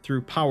cleared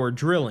through power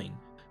drilling,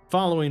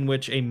 following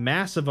which a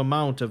massive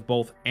amount of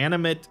both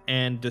animate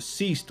and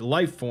deceased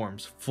life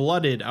forms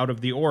flooded out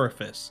of the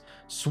orifice,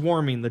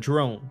 swarming the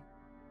drone.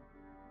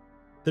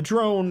 The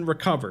drone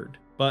recovered,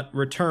 but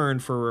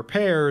returned for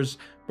repairs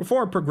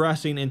before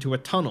progressing into a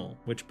tunnel,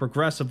 which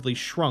progressively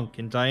shrunk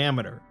in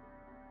diameter.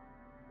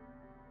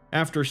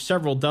 After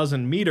several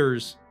dozen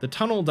meters, the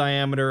tunnel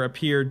diameter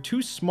appeared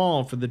too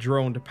small for the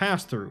drone to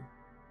pass through,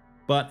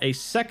 but a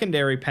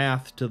secondary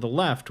path to the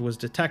left was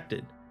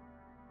detected.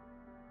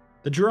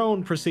 The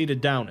drone proceeded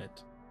down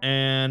it,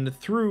 and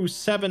through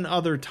 7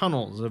 other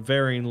tunnels of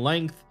varying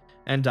length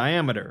and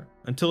diameter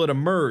until it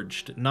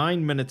emerged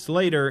 9 minutes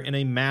later in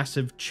a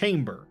massive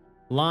chamber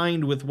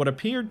lined with what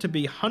appeared to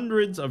be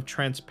hundreds of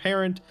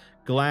transparent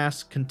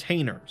glass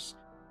containers,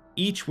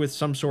 each with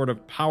some sort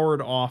of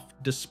powered-off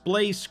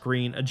display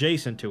screen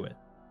adjacent to it.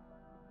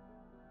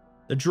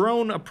 The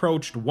drone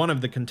approached one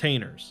of the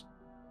containers,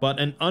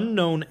 but an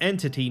unknown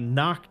entity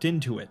knocked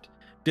into it,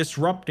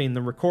 disrupting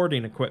the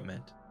recording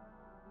equipment.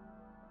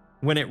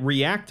 When it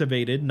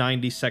reactivated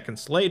 90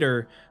 seconds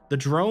later, the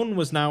drone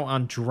was now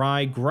on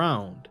dry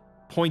ground,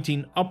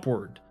 pointing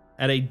upward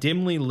at a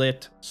dimly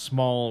lit,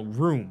 small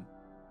room.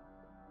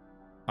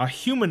 A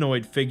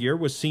humanoid figure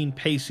was seen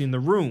pacing the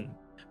room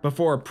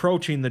before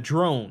approaching the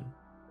drone,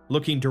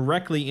 looking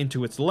directly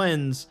into its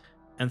lens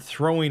and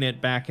throwing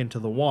it back into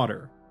the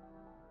water.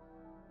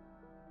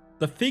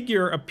 The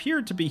figure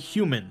appeared to be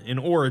human in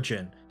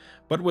origin,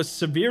 but was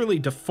severely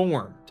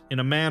deformed in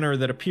a manner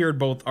that appeared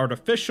both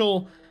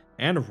artificial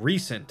and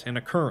recent in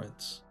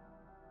occurrence.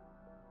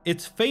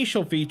 Its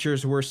facial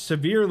features were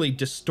severely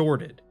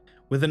distorted,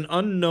 with an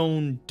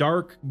unknown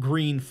dark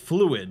green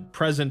fluid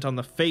present on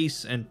the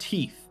face and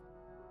teeth,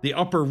 the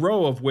upper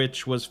row of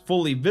which was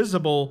fully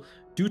visible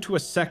due to a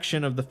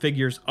section of the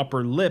figure's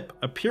upper lip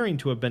appearing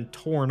to have been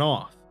torn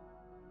off.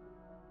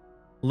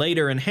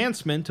 Later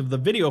enhancement of the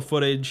video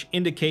footage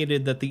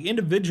indicated that the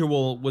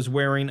individual was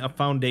wearing a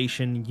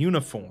Foundation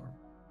uniform,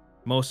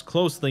 most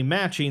closely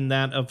matching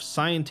that of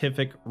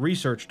scientific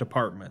research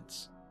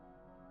departments.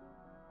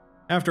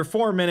 After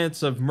 4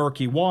 minutes of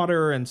murky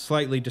water and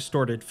slightly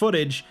distorted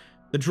footage,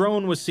 the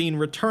drone was seen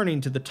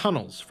returning to the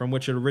tunnels from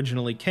which it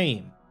originally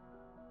came.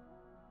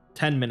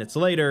 10 minutes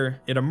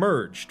later, it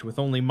emerged with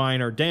only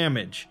minor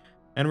damage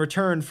and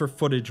returned for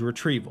footage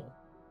retrieval.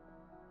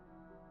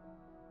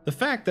 The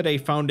fact that a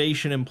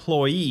Foundation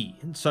employee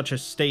in such a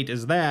state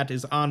as that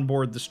is on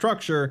board the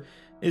structure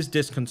is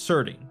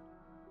disconcerting,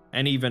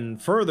 and even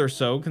further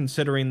so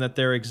considering that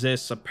there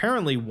exists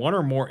apparently 1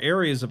 or more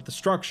areas of the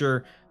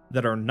structure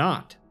that are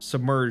not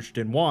submerged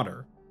in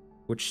water,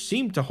 which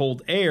seem to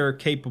hold air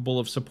capable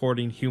of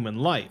supporting human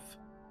life.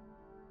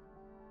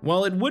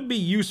 While it would be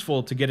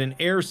useful to get an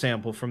air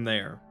sample from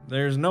there,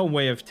 there's no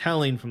way of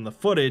telling from the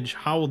footage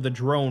how the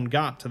drone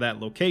got to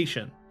that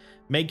location,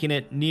 making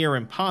it near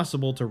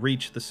impossible to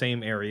reach the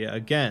same area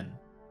again.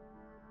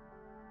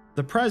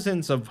 The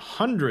presence of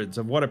hundreds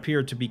of what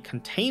appear to be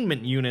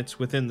containment units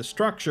within the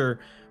structure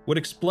would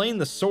explain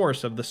the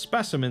source of the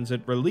specimens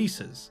it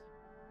releases,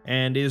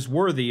 and is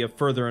worthy of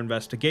further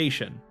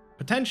investigation,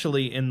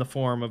 potentially in the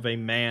form of a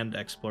manned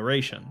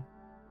exploration.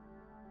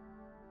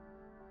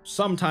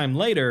 Sometime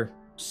later,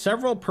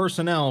 several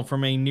personnel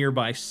from a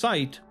nearby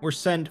site were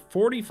sent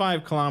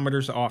 45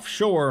 kilometers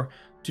offshore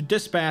to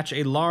dispatch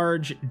a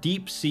large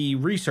deep-sea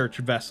research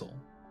vessel,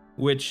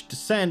 which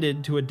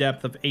descended to a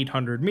depth of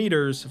 800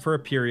 meters for a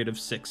period of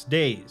 6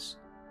 days.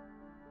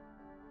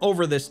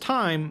 Over this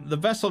time, the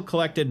vessel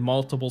collected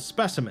multiple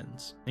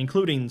specimens,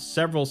 including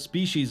several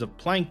species of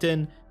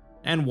plankton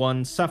and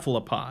 1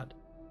 cephalopod.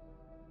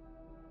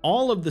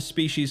 All of the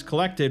species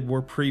collected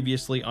were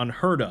previously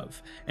unheard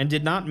of, and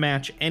did not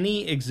match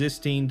any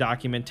existing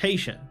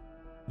documentation,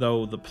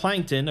 though the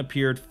plankton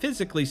appeared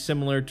physically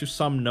similar to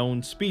some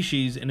known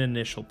species in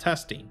initial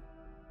testing.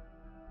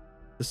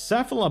 The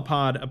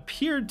cephalopod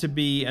appeared to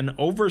be an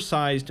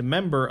oversized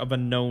member of a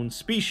known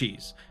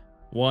species,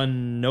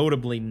 one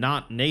notably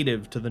not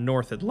native to the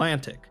North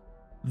Atlantic,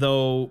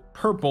 though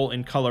purple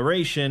in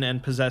coloration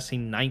and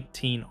possessing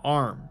 19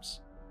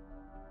 arms.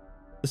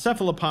 The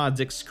cephalopod's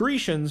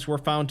excretions were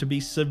found to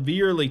be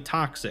severely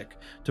toxic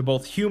to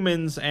both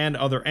humans and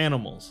other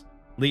animals,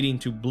 leading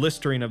to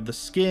blistering of the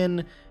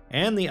skin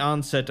and the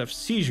onset of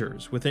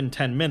seizures within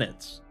 10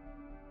 minutes.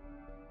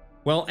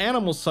 While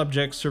animal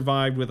subjects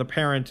survived with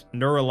apparent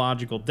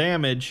neurological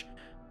damage,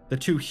 the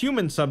 2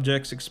 human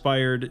subjects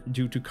expired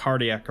due to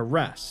cardiac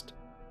arrest,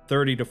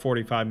 30 to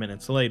 45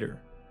 minutes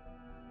later.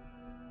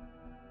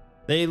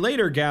 They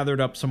later gathered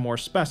up some more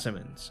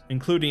specimens,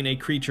 including a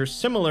creature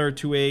similar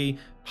to a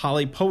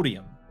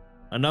polypodium,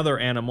 another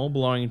animal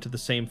belonging to the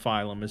same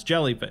phylum as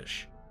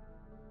jellyfish.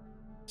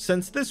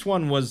 Since this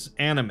one was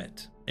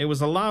animate, it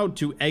was allowed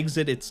to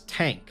exit its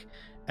tank,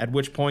 at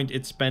which point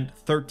it spent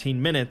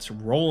 13 minutes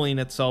rolling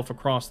itself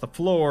across the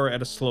floor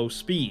at a slow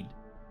speed.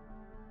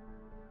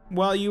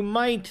 While you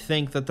might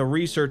think that the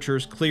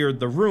researchers cleared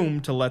the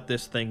room to let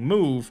this thing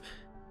move,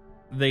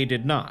 they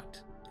did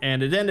not,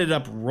 and it ended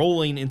up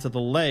rolling into the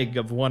leg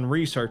of one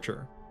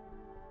researcher.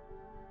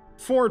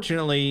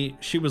 Fortunately,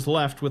 she was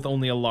left with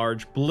only a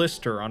large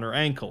blister on her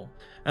ankle,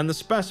 and the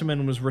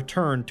specimen was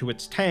returned to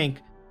its tank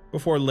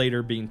before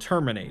later being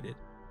terminated.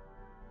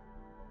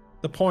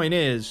 The point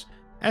is,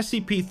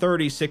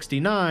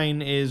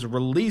 SCP-3069 is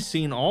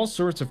releasing all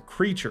sorts of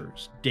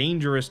creatures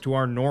dangerous to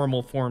our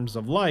normal forms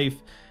of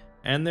life,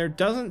 and there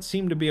doesn't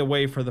seem to be a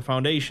way for the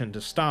Foundation to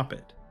stop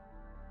it.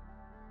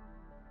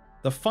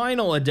 The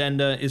final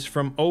addenda is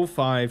from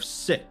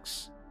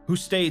 056, who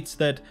states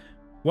that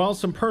while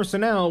some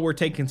personnel were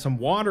taking some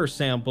water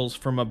samples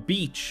from a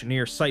beach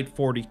near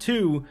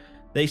Site-42,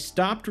 they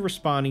stopped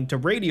responding to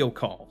radio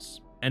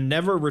calls and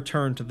never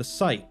returned to the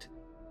site,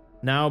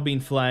 now being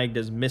flagged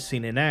as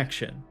missing in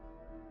action.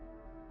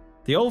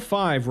 The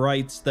 05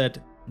 writes that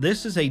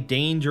this is a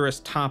dangerous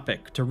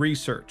topic to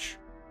research,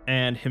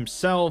 and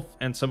himself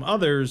and some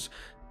others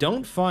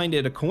don't find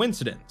it a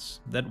coincidence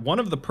that one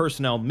of the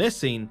personnel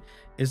missing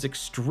is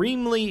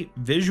extremely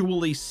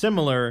visually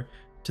similar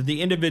to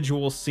the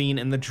individual seen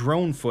in the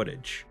drone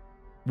footage,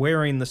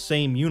 wearing the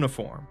same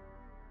uniform.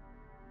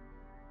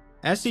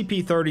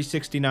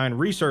 SCP-3069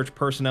 research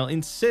personnel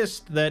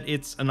insist that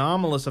its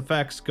anomalous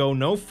effects go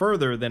no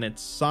further than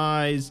its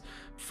size,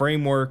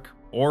 framework,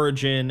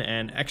 origin,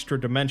 and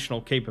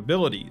extra-dimensional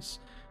capabilities,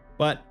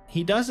 but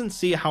he doesn't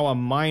see how a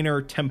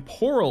minor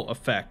temporal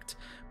effect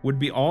would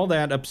be all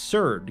that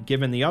absurd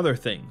given the other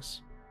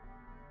things.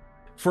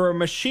 For a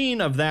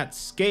machine of that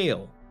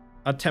scale,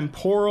 a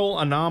temporal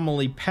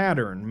anomaly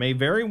pattern may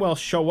very well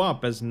show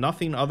up as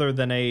nothing other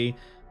than a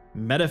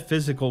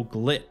metaphysical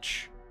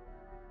glitch.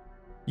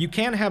 You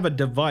can't have a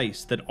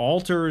device that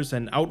alters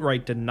and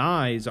outright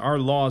denies our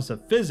laws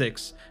of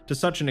physics to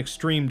such an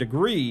extreme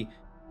degree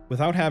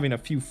without having a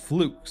few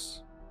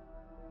flukes.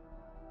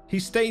 He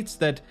states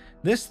that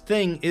this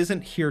thing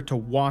isn't here to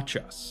watch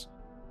us,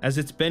 as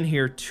it's been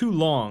here too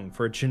long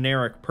for a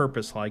generic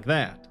purpose like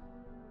that.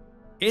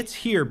 It's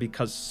here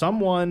because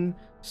someone,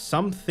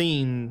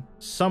 something,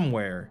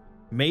 somewhere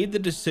made the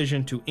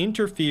decision to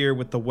interfere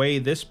with the way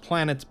this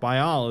planet's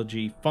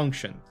biology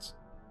functions.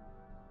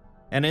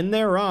 And in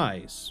their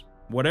eyes,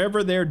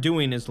 whatever they're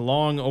doing is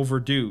long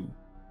overdue,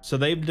 so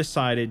they've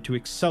decided to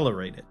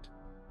accelerate it.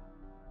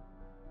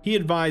 He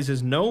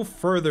advises no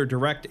further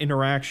direct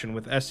interaction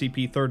with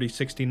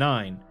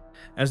SCP-3069,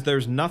 as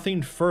there's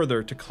nothing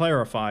further to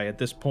clarify at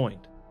this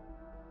point.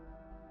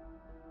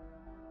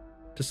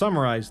 To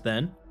summarize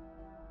then,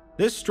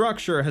 this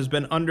structure has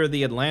been under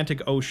the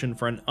Atlantic Ocean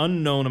for an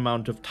unknown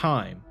amount of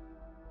time,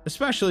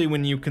 especially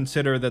when you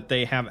consider that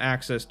they have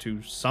access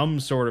to some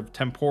sort of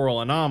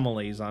temporal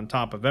anomalies on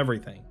top of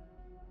everything.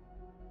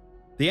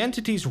 The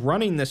entities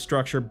running this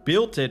structure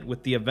built it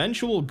with the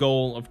eventual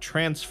goal of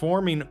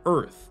transforming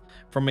Earth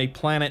from a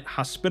planet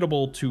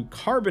hospitable to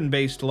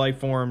carbon-based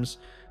lifeforms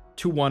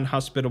to one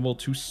hospitable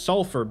to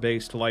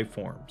sulfur-based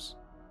lifeforms.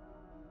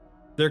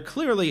 They're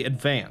clearly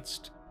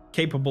advanced,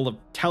 capable of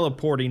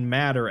teleporting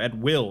matter at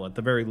will at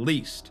the very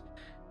least,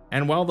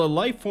 and while the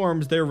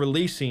lifeforms they're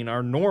releasing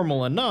are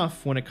normal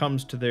enough when it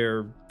comes to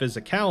their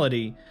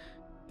physicality,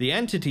 the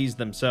entities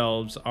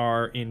themselves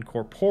are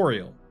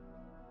incorporeal.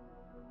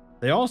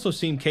 They also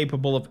seem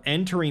capable of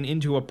entering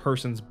into a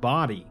person's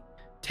body,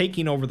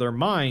 taking over their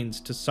minds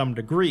to some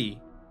degree,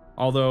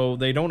 although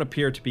they don't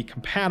appear to be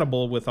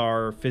compatible with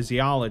our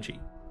physiology,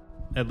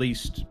 at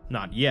least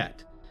not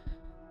yet.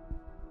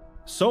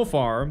 So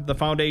far, the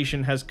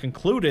Foundation has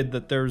concluded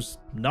that there's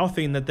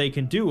nothing that they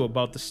can do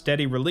about the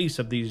steady release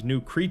of these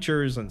new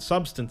creatures and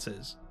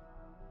substances.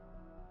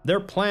 Their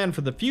plan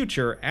for the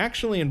future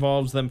actually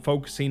involves them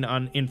focusing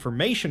on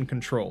information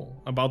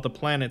control about the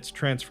planet's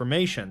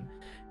transformation,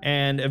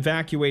 and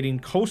evacuating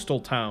coastal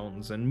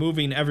towns and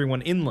moving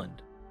everyone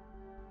inland.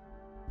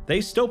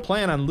 They still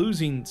plan on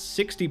losing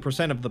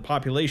 60% of the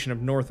population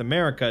of North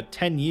America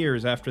 10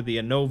 years after the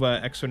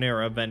Anova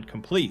Exonera event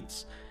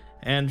completes,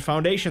 and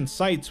Foundation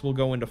sites will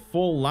go into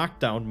full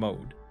lockdown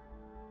mode.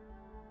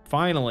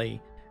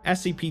 Finally,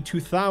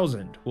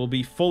 SCP-2000 will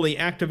be fully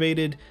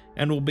activated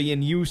and will be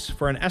in use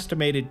for an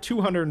estimated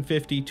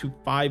 250 to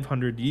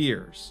 500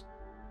 years.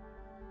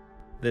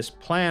 This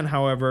plan,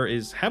 however,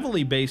 is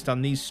heavily based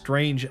on these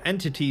strange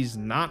entities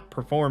not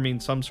performing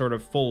some sort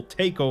of full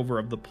takeover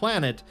of the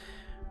planet,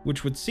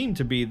 which would seem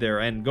to be their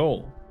end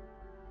goal.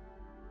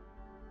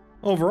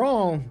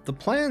 Overall, the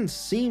plan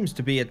seems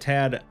to be a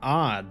tad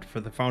odd for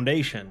the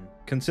Foundation,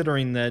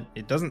 considering that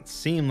it doesn't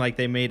seem like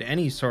they made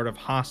any sort of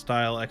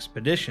hostile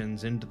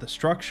expeditions into the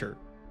structure.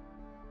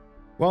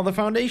 While the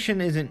Foundation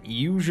isn't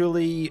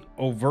usually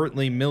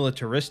overtly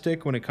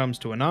militaristic when it comes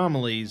to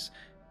anomalies,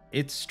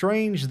 it's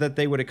strange that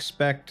they would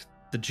expect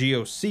the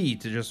GOC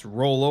to just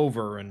roll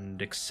over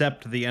and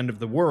accept the end of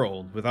the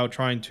world without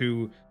trying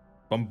to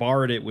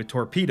bombard it with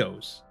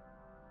torpedoes.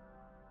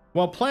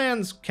 While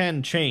plans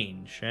can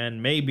change,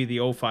 and maybe the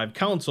O5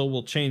 Council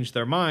will change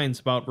their minds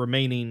about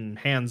remaining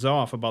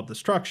hands-off about the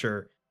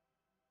structure,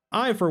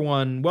 I, for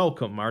one,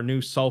 welcome our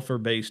new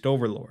sulfur-based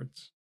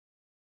overlords.